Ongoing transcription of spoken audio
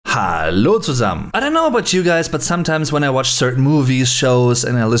Hallo zusammen! I don't know about you guys, but sometimes when I watch certain movies, shows,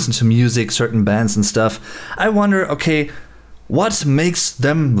 and I listen to music, certain bands and stuff, I wonder, okay, what makes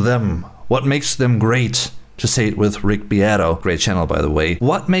them them? What makes them great? To say it with Rick Beato, great channel by the way.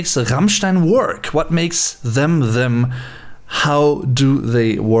 What makes Rammstein work? What makes them them? How do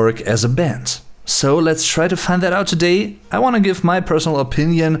they work as a band? So let's try to find that out today. I want to give my personal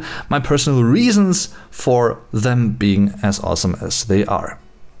opinion, my personal reasons for them being as awesome as they are.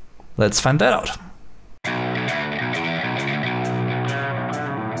 Let's find that out.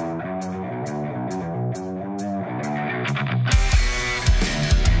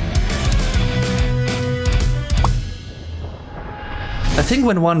 I think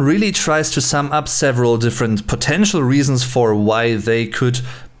when one really tries to sum up several different potential reasons for why they could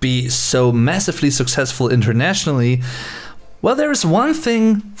be so massively successful internationally, well, there's one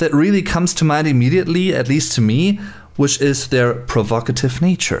thing that really comes to mind immediately, at least to me, which is their provocative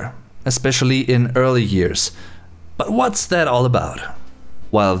nature, especially in early years. But what's that all about?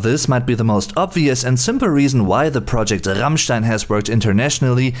 While this might be the most obvious and simple reason why the project Rammstein has worked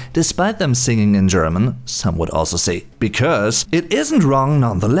internationally despite them singing in German, some would also say because it isn't wrong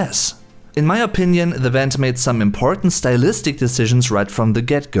nonetheless. In my opinion, the band made some important stylistic decisions right from the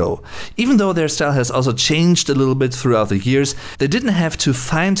get-go. Even though their style has also changed a little bit throughout the years, they didn't have to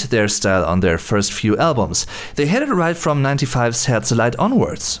find their style on their first few albums. They had it right from 95's Herzeleid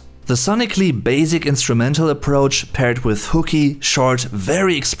onwards. The sonically basic instrumental approach paired with hooky, short,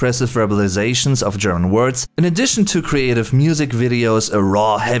 very expressive verbalizations of German words, in addition to creative music videos, a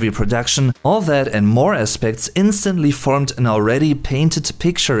raw, heavy production, all that and more aspects instantly formed an already painted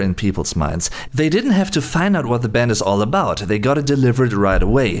picture in people's minds. They didn't have to find out what the band is all about, they got it delivered right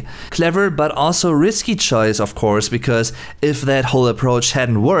away. Clever but also risky choice, of course, because if that whole approach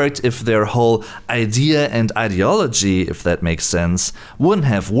hadn't worked, if their whole idea and ideology, if that makes sense, wouldn't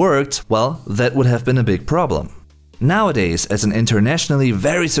have worked, well, that would have been a big problem. Nowadays, as an internationally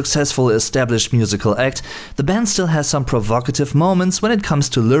very successful established musical act, the band still has some provocative moments when it comes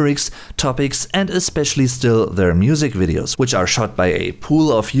to lyrics, topics, and especially still their music videos, which are shot by a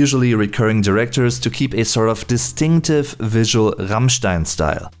pool of usually recurring directors to keep a sort of distinctive visual Rammstein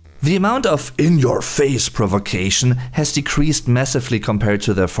style. The amount of in-your-face provocation has decreased massively compared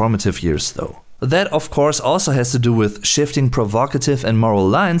to their formative years though. That of course also has to do with shifting provocative and moral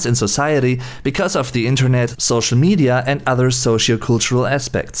lines in society because of the internet, social media and other socio-cultural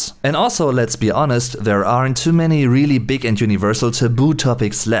aspects. And also, let's be honest, there aren't too many really big and universal taboo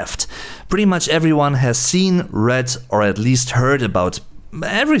topics left. Pretty much everyone has seen, read or at least heard about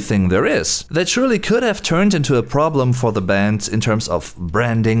everything there is. That surely could have turned into a problem for the band in terms of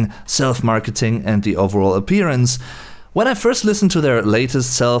branding, self-marketing and the overall appearance. When I first listened to their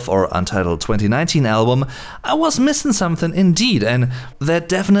latest self or untitled 2019 album, I was missing something indeed, and that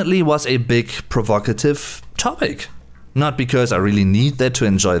definitely was a big provocative topic. Not because I really need that to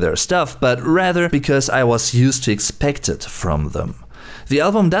enjoy their stuff, but rather because I was used to expect it from them. The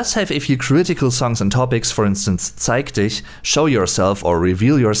album does have a few critical songs and topics, for instance Zeig dich, Show Yourself or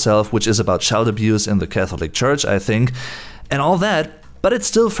Reveal Yourself, which is about child abuse in the Catholic Church, I think, and all that. But it's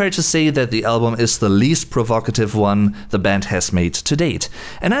still fair to say that the album is the least provocative one the band has made to date.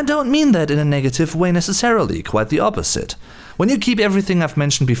 And I don't mean that in a negative way necessarily, quite the opposite. When you keep everything I've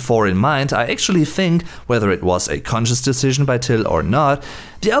mentioned before in mind, I actually think, whether it was a conscious decision by Till or not,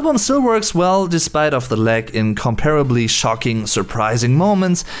 the album still works well despite of the lack in comparably shocking, surprising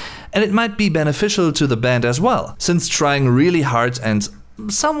moments, and it might be beneficial to the band as well, since trying really hard and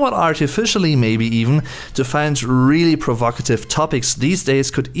somewhat artificially maybe even, to find really provocative topics these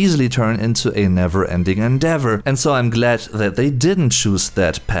days could easily turn into a never-ending endeavor, and so I'm glad that they didn't choose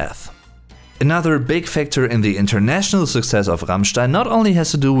that path. Another big factor in the international success of Rammstein not only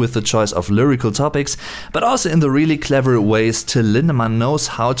has to do with the choice of lyrical topics, but also in the really clever ways Till Lindemann knows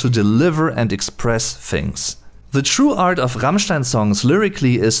how to deliver and express things. The true art of Rammstein songs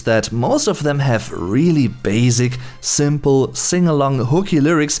lyrically is that most of them have really basic, simple, sing-along, hooky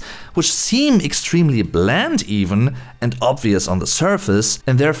lyrics which seem extremely bland even, and obvious on the surface,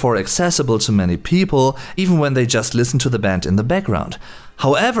 and therefore accessible to many people, even when they just listen to the band in the background.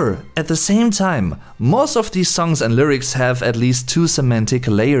 However, at the same time, most of these songs and lyrics have at least two semantic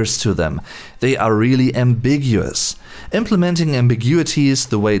layers to them. They are really ambiguous. Implementing ambiguities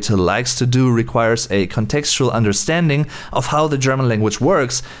the way Till likes to do requires a contextual understanding of how the German language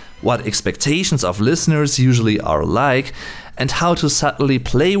works, what expectations of listeners usually are like, and how to subtly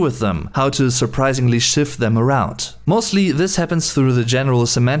play with them, how to surprisingly shift them around. Mostly this happens through the general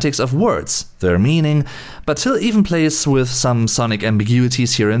semantics of words, their meaning, but Till even plays with some sonic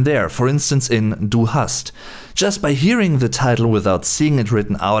ambiguities here and there, for instance in Du hast. Just by hearing the title without seeing it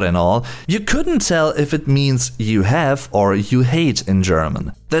written out and all, you couldn't tell if it means you have or you hate in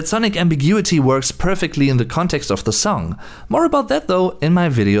German. That sonic ambiguity works perfectly in the context of the song. More about that though in my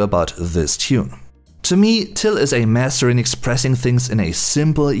video about this tune. To me, Till is a master in expressing things in a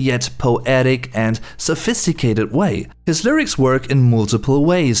simple yet poetic and sophisticated way. His lyrics work in multiple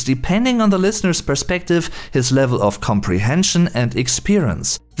ways, depending on the listener's perspective, his level of comprehension and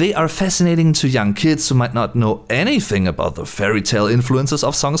experience. They are fascinating to young kids who might not know anything about the fairy tale influences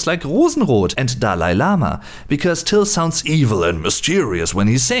of songs like Rosenrot and Dalai Lama, because Till sounds evil and mysterious when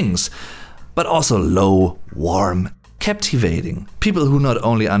he sings, but also low, warm, captivating. People who not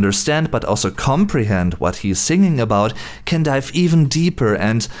only understand but also comprehend what he's singing about can dive even deeper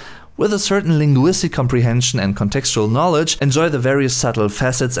and, with a certain linguistic comprehension and contextual knowledge, enjoy the various subtle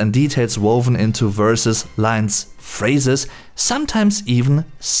facets and details woven into verses, lines, phrases, sometimes even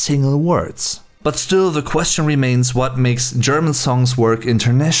single words. But still, the question remains, what makes German songs work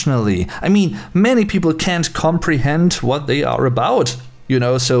internationally? I mean, many people can't comprehend what they are about,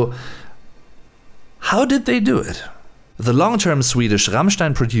 so how did they do it? The long-term Swedish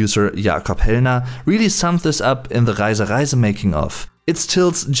Rammstein producer Jakob Hellner really summed this up in the Reise making of. It's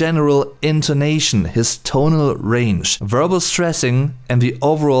Till's general intonation, his tonal range, verbal stressing, and the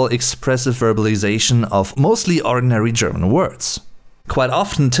overall expressive verbalization of mostly ordinary German words. Quite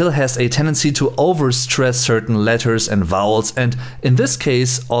often, Till has a tendency to overstress certain letters and vowels, and in this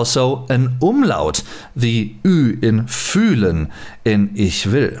case also an umlaut, the Ü in fühlen, in ich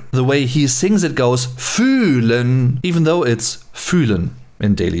will. The way he sings it goes fühlen, even though it's fühlen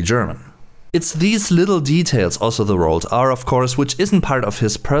in daily German. It's these little details, also the rolled R of course, which isn't part of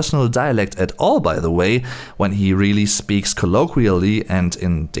his personal dialect at all by the way, when he really speaks colloquially and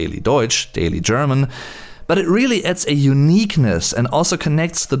in daily Deutsch, daily German. But it really adds a uniqueness and also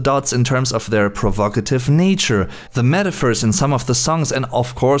connects the dots in terms of their provocative nature, the metaphors in some of the songs, and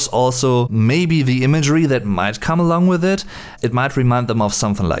of course also maybe the imagery that might come along with it. It might remind them of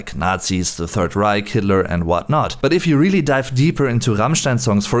something like Nazis, the Third Reich, Hitler and whatnot. But if you really dive deeper into Rammstein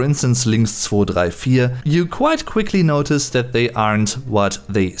songs, for instance Links 2, 3, 4, you quite quickly notice that they aren't what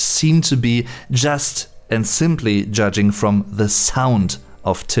they seem to be, just and simply judging from the sound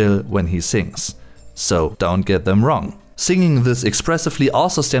of Till when he sings. So don't get them wrong. Singing this expressively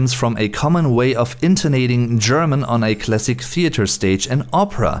also stems from a common way of intonating German on a classic theater stage and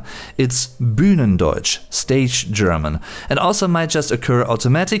opera. It's Bühnendeutsch, stage German, and also might just occur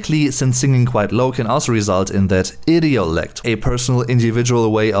automatically since singing quite low can also result in that idiolect, a personal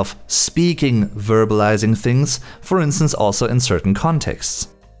individual way of speaking, verbalizing things, for instance also in certain contexts.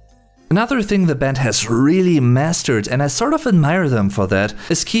 Another thing the band has really mastered, and I sort of admire them for that,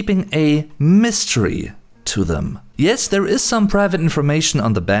 is keeping a mystery to them. Yes, there is some private information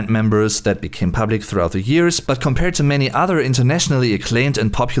on the band members that became public throughout the years, but compared to many other internationally acclaimed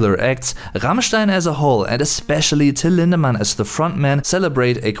and popular acts, Rammstein as a whole, and especially Till Lindemann as the frontman,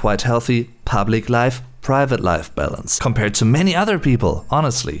 celebrate a quite healthy public life, private life balance, compared to many other people,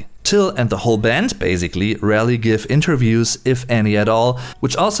 honestly. Till and the whole band basically rarely give interviews, if any at all,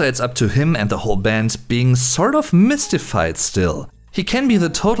 which also adds up to him and the whole band being sort of mystified still. He can be the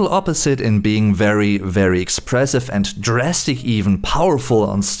total opposite in being very, very expressive and drastic, even powerful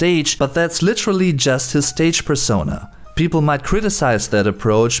on stage, but that's literally just his stage persona. People might criticize that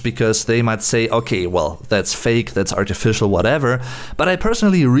approach because they might say, okay, well, that's fake, that's artificial, whatever, but I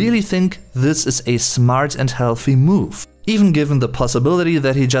personally really think this is a smart and healthy move. Even given the possibility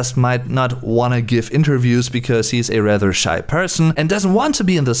that he just might not want to give interviews because he's a rather shy person and doesn't want to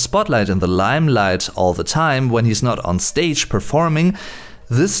be in the spotlight and the limelight all the time when he's not on stage performing,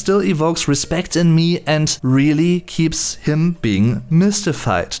 this still evokes respect in me and really keeps him being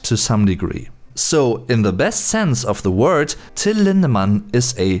mystified to some degree. So, in the best sense of the word, Till Lindemann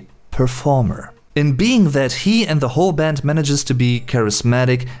is a performer. In being that he and the whole band manages to be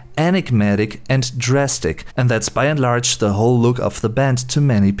charismatic, enigmatic and drastic, and that's by and large the whole look of the band to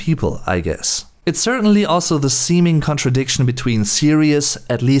many people, I guess. It's certainly also the seeming contradiction between serious,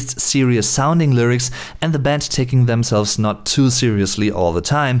 at least serious sounding lyrics, and the band taking themselves not too seriously all the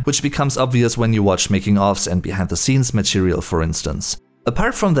time, which becomes obvious when you watch making-ofs and behind-the-scenes material, for instance.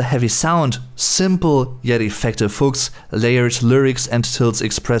 Apart from the heavy sound, simple yet effective hooks, layered lyrics and Till's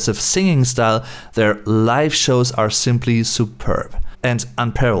expressive singing style, their live shows are simply superb and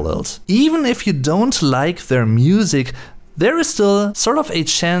unparalleled. Even if you don't like their music, there is still sort of a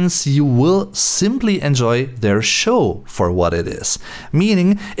chance you will simply enjoy their show for what it is.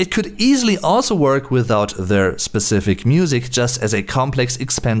 Meaning, it could easily also work without their specific music, just as a complex,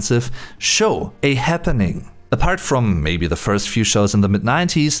 expensive show, a happening. Apart from maybe the first few shows in the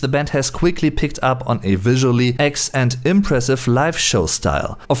mid-90s, the band has quickly picked up on a visually and impressive live show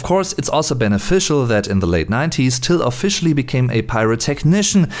style. Of course, it's also beneficial that in the late 90s, Till officially became a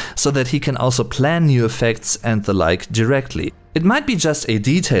pyrotechnician, so that he can also plan new effects and the like directly. It might be just a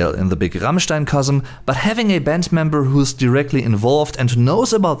detail in the big Rammstein cosm, but having a band member who's directly involved and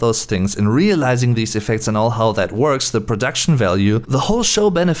knows about those things and realizing these effects and all how that works, the production value, the whole show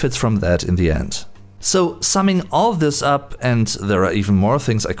benefits from that in the end. So, summing all this up, and there are even more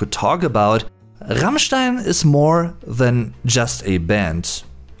things I could talk about, Rammstein is more than just a band.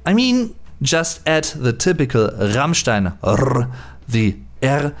 I mean, just add the typical Rammstein R, the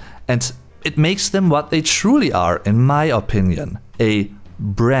R, and it makes them what they truly are, in my opinion, a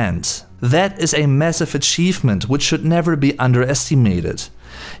brand. That is a massive achievement which should never be underestimated.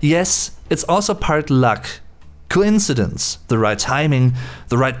 Yes, it's also part luck, coincidence, the right timing,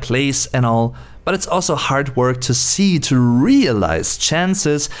 the right place and all, but it's also hard work to see, to realize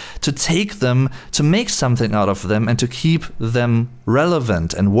chances, to take them, to make something out of them and to keep them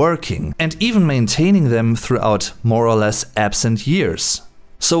relevant and working, and even maintaining them throughout more or less absent years.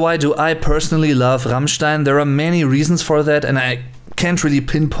 So why do I personally love Rammstein? There are many reasons for that, and I can't really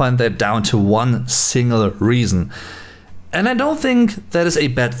pinpoint that down to one single reason. And I don't think that is a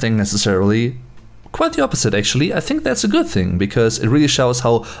bad thing necessarily. Quite the opposite, actually. I think that's a good thing, because it really shows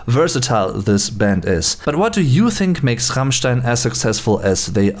how versatile this band is. But what do you think makes Rammstein as successful as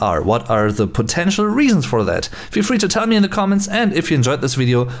they are? What are the potential reasons for that? Feel free to tell me in the comments, and if you enjoyed this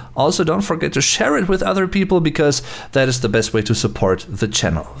video, also don't forget to share it with other people, because that is the best way to support the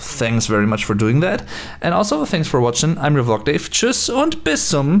channel. Thanks very much for doing that. And also, thanks for watching. I'm Provocative. Tschüss und bis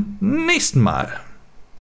zum nächsten Mal.